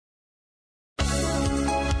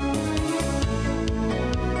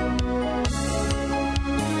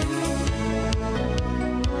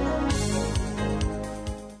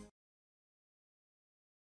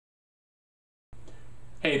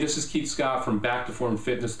Hey, this is Keith Scott from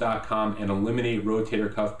BackToFormFitness.com and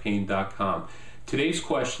EliminateRotatorCuffPain.com. Today's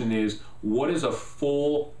question is, what is a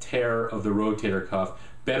full tear of the rotator cuff,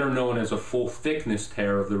 better known as a full thickness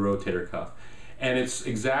tear of the rotator cuff? And it's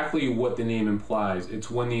exactly what the name implies.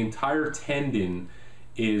 It's when the entire tendon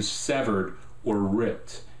is severed or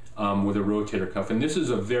ripped with a rotator cuff. And this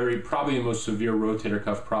is probably the most severe rotator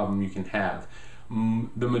cuff problem you can have.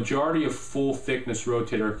 The majority of full thickness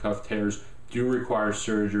rotator cuff tears do require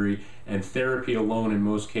surgery, and therapy alone in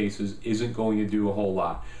most cases isn't going to do a whole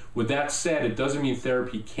lot. With that said, it doesn't mean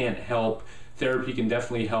therapy can't help. Therapy can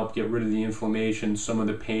definitely help get rid of the inflammation, some of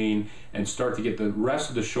the pain, and start to get the rest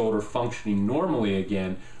of the shoulder functioning normally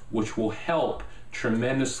again, which will help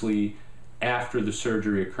tremendously after the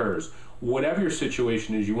surgery occurs. Whatever your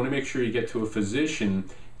situation is, you want to make sure you get to a physician,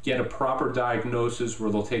 get a proper diagnosis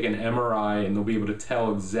where they'll take an MRI and they'll be able to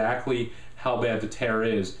tell exactly how bad the tear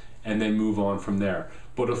is, and then move on from there.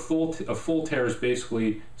 But a full tear is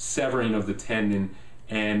basically severing of the tendon,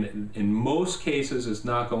 and in most cases it's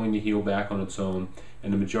not going to heal back on its own.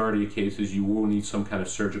 In the majority of cases you will need some kind of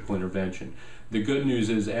surgical intervention. The good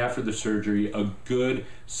news is, after the surgery, a good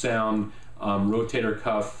sound rotator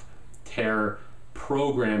cuff tear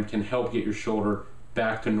program can help get your shoulder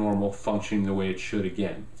back to normal, functioning the way it should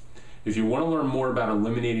again. If you want to learn more about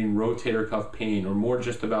eliminating rotator cuff pain, or more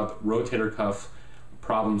just about rotator cuff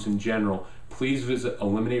problems in general, please visit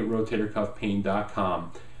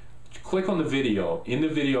EliminateRotatorCuffPain.com. Click on the video. In the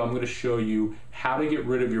video, I'm going to show you how to get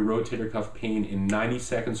rid of your rotator cuff pain in 90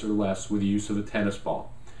 seconds or less with the use of a tennis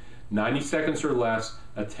ball. 90 seconds or less,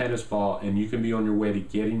 a tennis ball, and you can be on your way to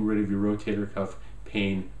getting rid of your rotator cuff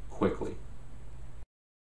pain quickly.